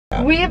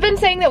Yeah. We have been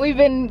saying that we've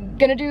been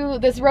gonna do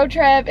this road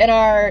trip in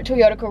our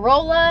Toyota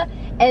Corolla,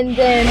 and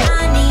then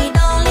I need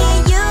only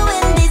you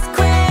in this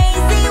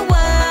crazy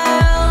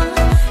world,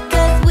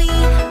 'cause we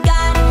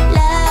got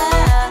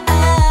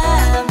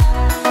love.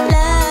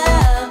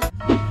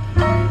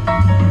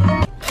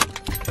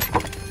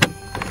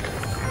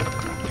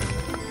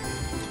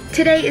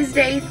 today is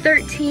day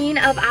 13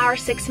 of our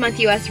 6-month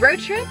US road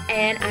trip,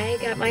 and I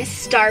got my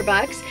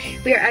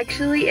Starbucks. We are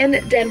actually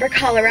in Denver,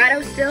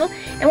 Colorado still,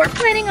 and we're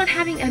planning on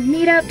having a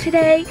meetup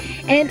today.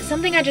 And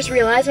something I just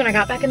realized when I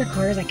got back in the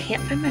car is I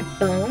can't find my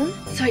phone,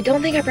 so I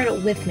don't think I brought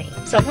it with me.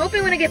 So I'm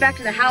hoping when I get back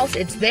to the house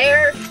it's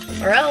there,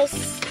 or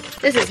else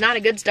this is not a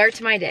good start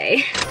to my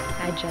day.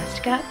 I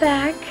just got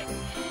back,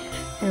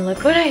 and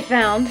look what I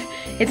found.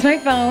 It's my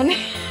phone.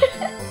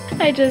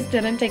 I just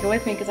didn't take it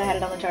with me because I had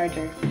it on the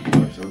charger.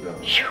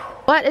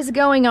 What is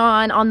going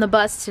on the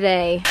bus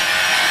today?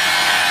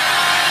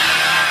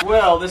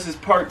 Well, this is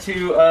part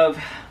 2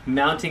 of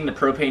mounting the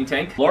propane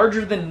tank.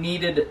 Larger than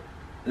needed,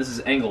 this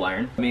is angle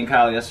iron. Me and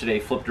Kyle yesterday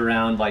flipped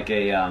around like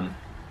a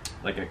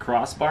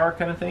crossbar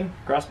kind of thing,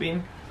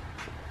 crossbeam.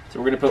 So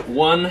we're gonna put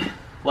one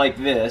like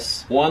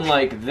this, one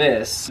like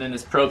this, and then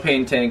this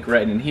propane tank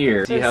right in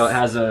here. See how it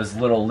has those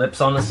little lips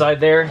on the side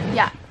there?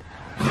 Yeah.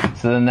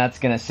 So then that's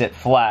gonna sit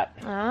flat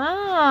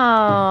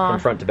Oh. from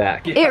front to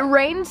back. It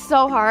rained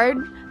so hard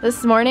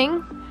this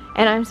morning,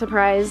 and I'm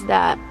surprised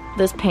that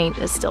this paint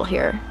is still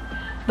here.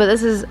 But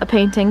this is a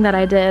painting that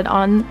I did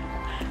on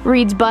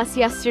Reed's bus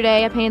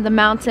yesterday. I painted the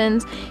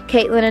mountains.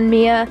 Caitlin and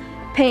Mia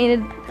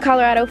painted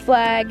Colorado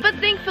flag. But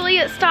thankfully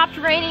it stopped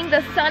raining.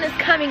 The sun is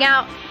coming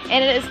out,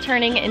 and it is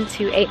turning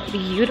into a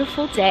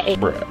beautiful day.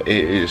 Bruh,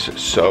 it is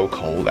so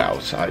cold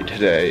outside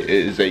today. It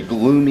is a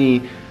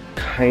gloomy,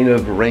 kind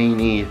of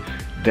rainy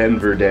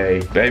Denver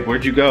day. Babe,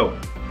 where'd you go?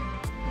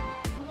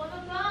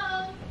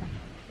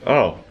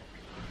 Oh.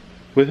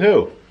 With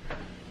who?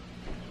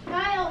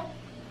 Kyle.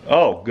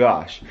 Oh,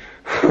 gosh.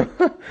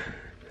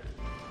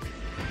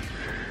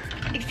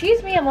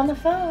 Excuse me, I'm on the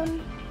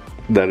phone.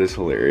 That is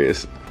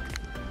hilarious.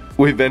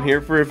 We've been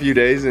here for a few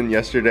days, and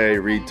yesterday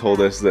Reed told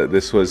us that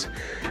this was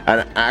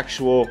an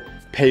actual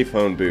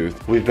payphone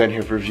booth. We've been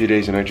here for a few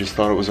days, and I just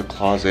thought it was a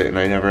closet, and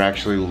I never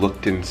actually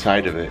looked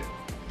inside of it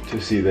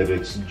to see that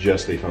it's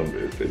just a phone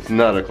booth. It's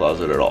not a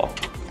closet at all.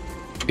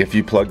 If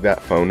you plug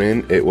that phone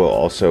in, it will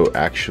also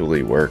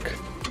actually work.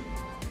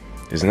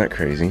 Isn't that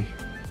crazy?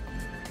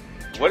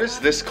 What is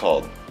this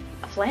called?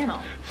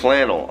 Flannel.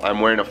 Flannel. I'm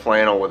wearing a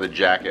flannel with a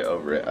jacket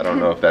over it. I don't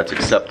know if that's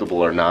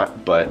acceptable or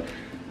not, but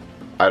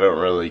I don't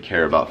really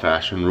care about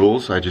fashion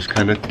rules. I just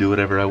kind of do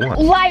whatever I want.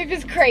 Life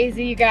is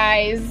crazy, you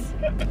guys.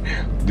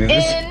 Dude,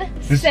 Insane.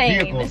 this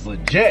vehicle's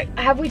legit.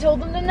 Have we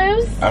told them the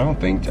news?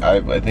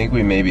 I think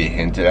we maybe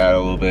hinted at it a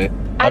little bit.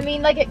 I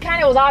mean, like, it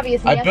kind of was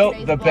obvious in I built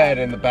yesterday's the vlog. bed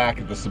in the back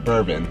of the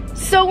Suburban.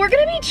 So we're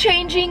gonna be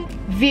changing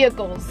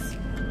vehicles.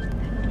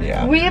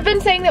 Yeah. We have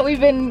been saying that we've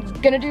been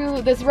gonna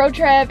do this road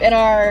trip in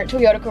our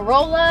Toyota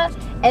Corolla,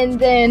 and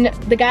then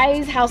the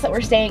guy's house that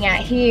we're staying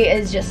at, he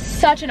is just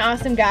such an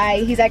awesome guy.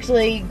 He's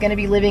actually gonna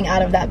be living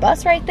out of that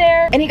bus right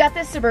there. And he got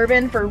this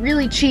Suburban for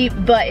really cheap,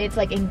 but it's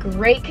like in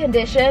great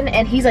condition.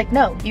 And he's like,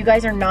 no, you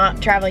guys are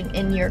not traveling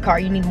in your car.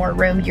 You need more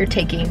room. You're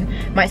taking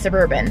my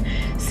Suburban.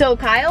 So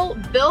Kyle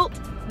built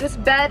this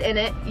bed in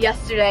it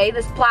yesterday,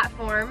 this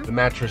platform. The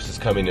mattress is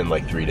coming in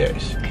like 3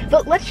 days.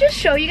 But let's just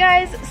show you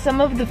guys some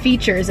of the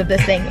features of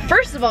this thing.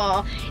 First of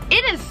all,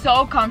 it is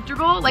so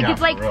comfortable. Like, Yeah,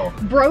 it's like for real.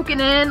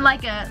 broken in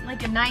like a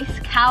nice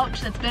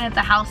couch that's been at the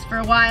house for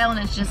a while,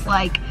 and it's just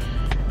like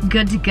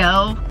good to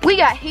go. We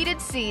got heated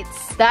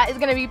seats. That is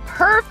gonna be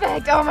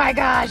perfect. Oh my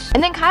gosh.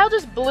 And then Kyle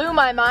just blew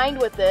my mind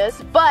with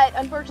this, but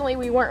unfortunately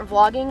we weren't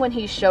vlogging when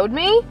he showed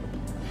me.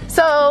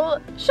 So,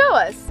 show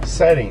us.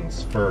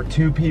 Settings for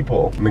 2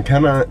 people.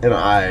 McKenna and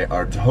I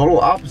are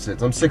total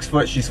opposites. I'm 6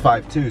 foot, she's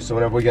 5'2", so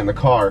whenever we get in the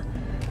car,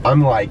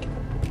 I'm like,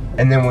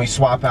 and then we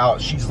swap out,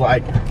 she's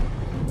like,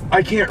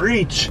 I can't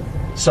reach.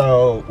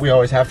 So we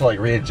always have to like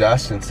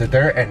readjust and sit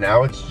there, and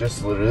now it's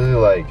just literally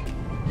like,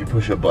 you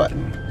push a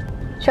button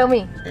Show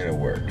me. and it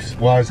works.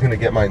 Well, I was gonna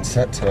get mine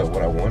set to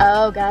what I want.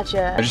 Oh,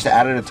 gotcha. I just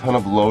added a ton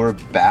of lower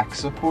back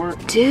support.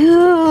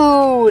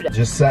 Dude.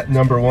 Just set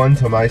number 1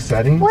 to my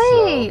settings.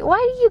 Wait,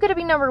 why do you gotta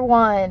be number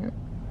 1?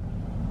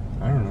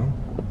 I don't know.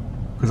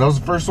 Because I was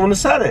the first one to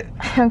set it.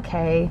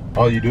 Okay.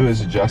 All you do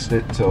is adjust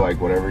it to like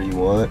whatever you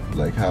want,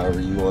 like however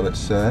you want it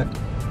set.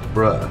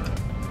 Bruh.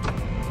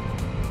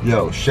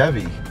 Yo,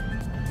 Chevy.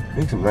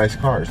 Make some nice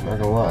cars, not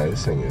gonna lie.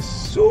 This thing is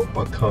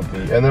super comfy.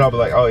 And then I'll be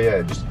like, oh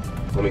yeah, just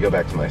let me go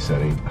back to my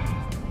setting.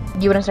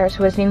 You wanna start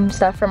switching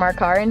stuff from our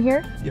car in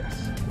here?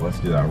 Yes, let's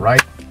do that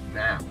right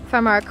now.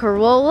 From our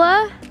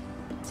Corolla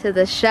to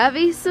the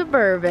Chevy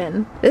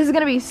Suburban. This is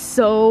gonna be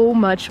so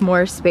much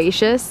more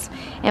spacious,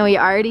 and we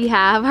already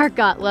have our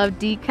Got Love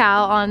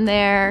decal on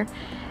there,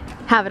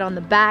 have it on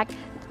the back.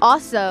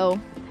 Also,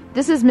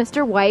 this is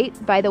Mr.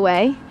 White, by the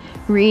way.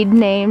 Reed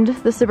named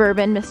the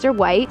Suburban Mr.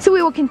 White, so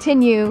we will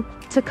continue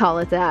to call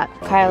it that.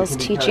 Kyle's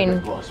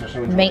teaching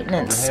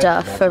maintenance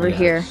stuff over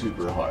here.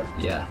 Super hard.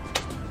 Yeah.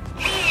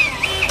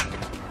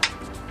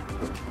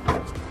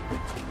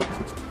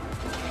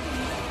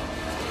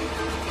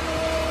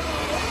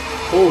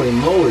 Holy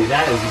moly,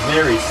 that is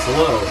very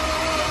slow.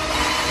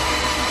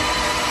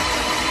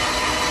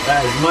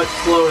 That is much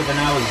slower than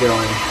I was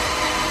going.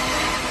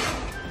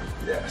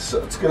 Yeah,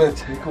 so it's gonna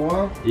take a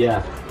while.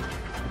 Yeah.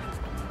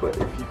 But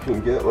if you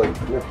can get like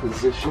in a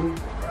position.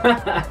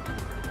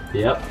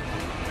 Yep.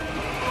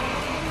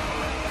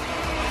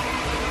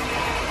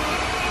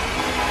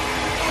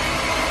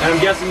 And I'm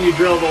guessing you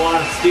drilled a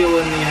lot of steel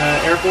in the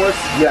Air Force?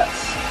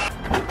 Yes.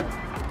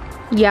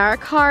 Yeah, our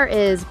car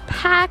is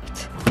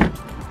packed.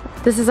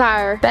 This is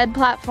our bed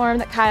platform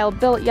that Kyle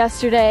built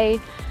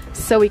yesterday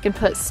so we can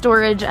put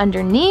storage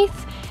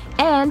underneath.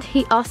 And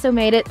he also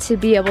made it to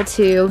be able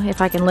to, if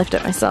I can lift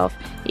it myself,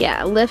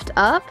 yeah, lift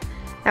up.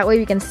 That way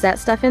we can set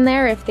stuff in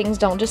there if things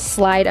don't just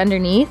slide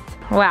underneath.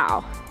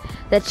 Wow,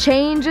 the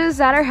changes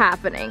that are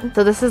happening.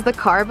 So this is the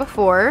car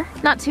before.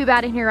 Not too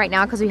bad in here right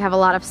now because we have a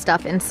lot of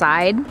stuff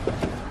inside.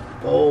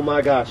 Oh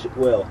my gosh, it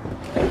will.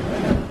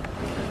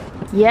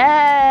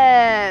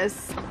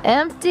 Yes,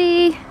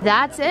 empty,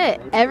 that's it.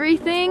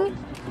 Everything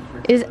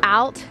is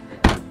out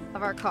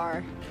of our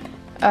car.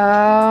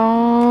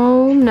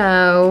 Oh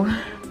no.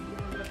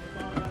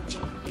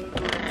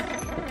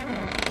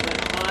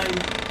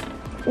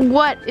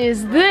 What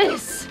is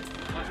this?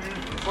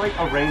 It's like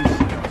a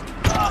rainstorm.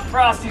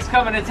 Frosty's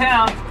coming to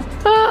town.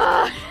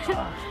 Ah.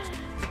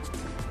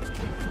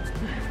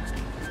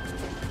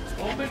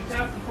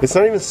 It's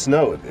not even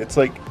snow. It's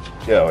like,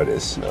 yeah, it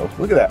is snow.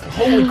 Look at that.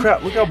 Holy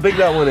crap, look how big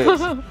that one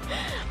is.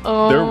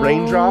 Oh, They're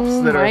raindrops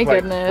that are my like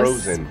goodness.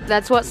 frozen.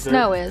 That's what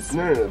snow is.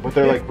 No, but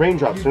they're like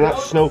raindrops. They're not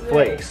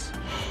snowflakes.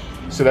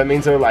 So that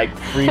means they're like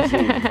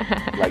freezing,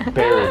 like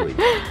barely.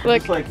 Look.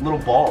 It's like little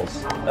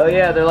balls. Oh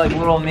yeah, they're like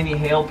little mini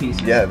hail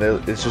pieces. Yeah,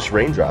 it's just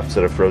raindrops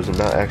that are frozen,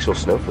 not actual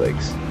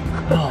snowflakes.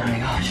 Oh my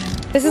gosh.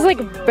 This is like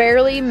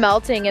barely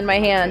melting in my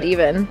hand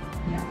even.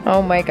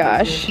 Oh my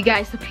gosh. You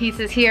guys, the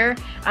pizza's here.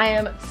 I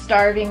am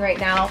starving right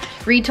now.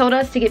 Reed told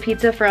us to get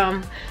pizza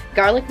from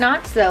Garlic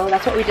Knot, so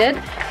that's what we did.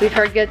 We've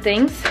heard good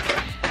things,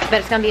 but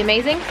it's gonna be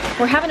amazing.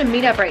 We're having a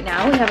meetup right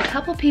now. We have a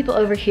couple people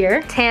over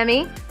here.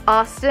 Tammy,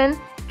 Austin,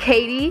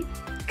 Katie,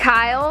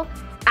 Kyle,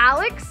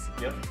 Alex.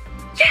 Yep.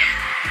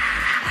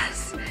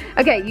 Yes!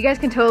 Okay, you guys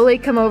can totally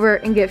come over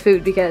and get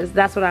food because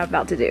that's what I'm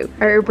about to do.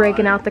 We're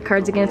breaking out the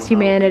Cards Against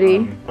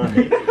Humanity.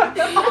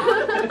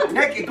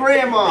 Heck,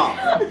 grandma!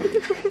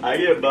 I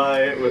get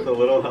by it with a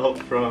little help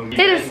from. It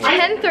is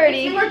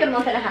 10:30. Like a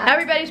month and a half.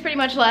 Everybody's pretty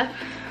much left.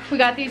 We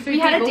got these three We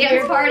had a people dance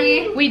here.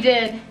 party. We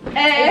did.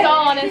 It's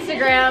all on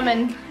Instagram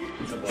and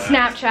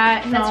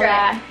Snapchat and That's all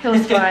right. that. It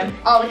was fun.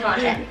 All the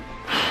content.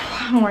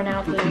 I'm worn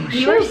out though.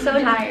 You were so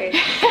tired.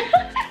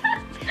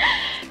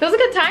 It was a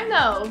good time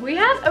though. We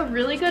had a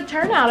really good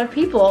turnout of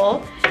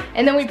people.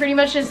 And then we pretty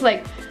much just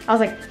like, I was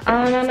like,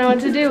 I don't know what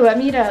to do at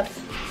meetups.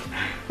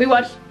 We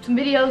watched some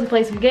videos, we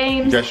played some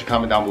games. You guys should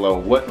comment down below.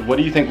 What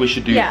do you think we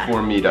should do Yeah. for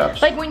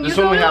meetups? Like when this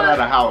you one we go had to- at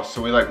a house,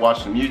 so we like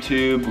watched some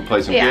YouTube, we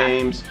played some Yeah.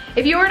 games.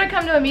 If you were to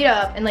come to a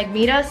meetup and like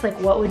meet us, like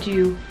what would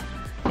you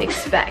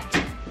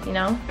expect, you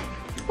know?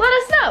 Let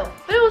us know,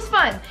 but it was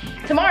fun.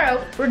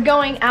 Tomorrow, we're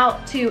going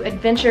out to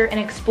adventure and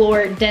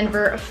explore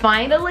Denver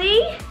finally.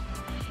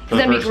 It's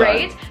gonna be first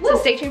great. time. So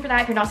stay tuned for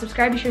that. If you're not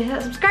subscribed, be sure to hit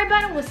that subscribe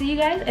button. We'll see you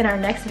guys in our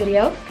next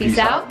video. Peace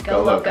out.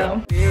 Go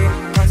Loco.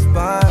 My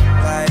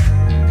spotlight.